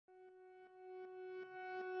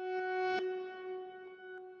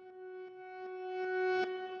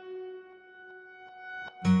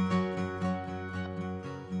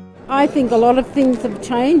I think a lot of things have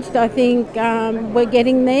changed. I think we're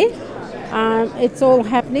getting there. It's all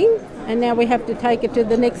happening, and now we have to take it to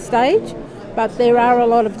the next stage. But there are a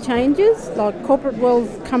lot of changes, like corporate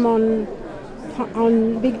world's come on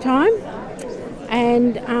big time,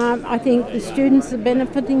 and I think the students are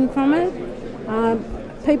benefiting from it.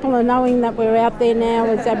 People are knowing that we're out there now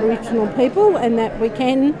as Aboriginal people and that we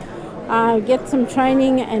can get some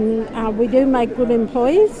training, and we do make good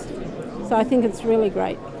employees. So I think it's really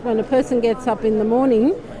great. When a person gets up in the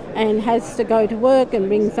morning and has to go to work and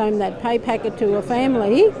brings home that pay packet to a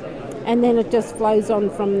family, and then it just flows on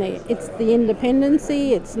from there. It's the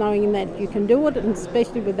independency, it's knowing that you can do it, and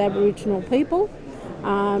especially with Aboriginal people.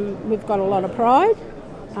 We've got a lot of pride.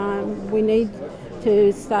 We need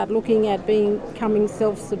to start looking at becoming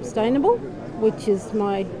self-sustainable, which is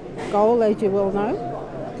my goal, as you well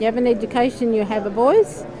know. You have an education, you have a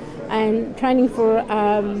voice, and training for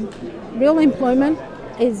real employment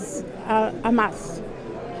is a must.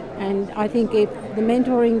 And I think if the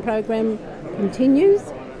mentoring program continues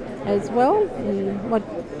as well, in what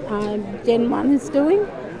GenerationOne is doing,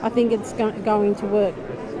 I think it's going to work.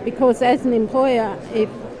 Because as an employer, if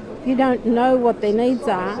you don't know what their needs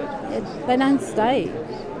are, they don't stay.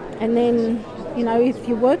 And then, you know, if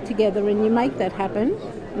you work together and you make that happen,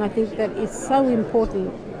 and I think that is so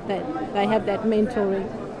important that they have that mentoring.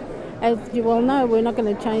 As you all know, we're not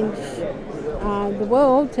going to change the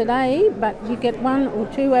world today, but you get one or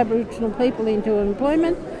two Aboriginal people into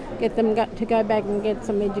employment, get them to go back and get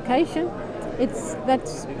some education.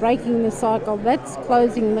 That's breaking the cycle, that's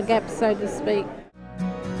closing the gap, so to speak.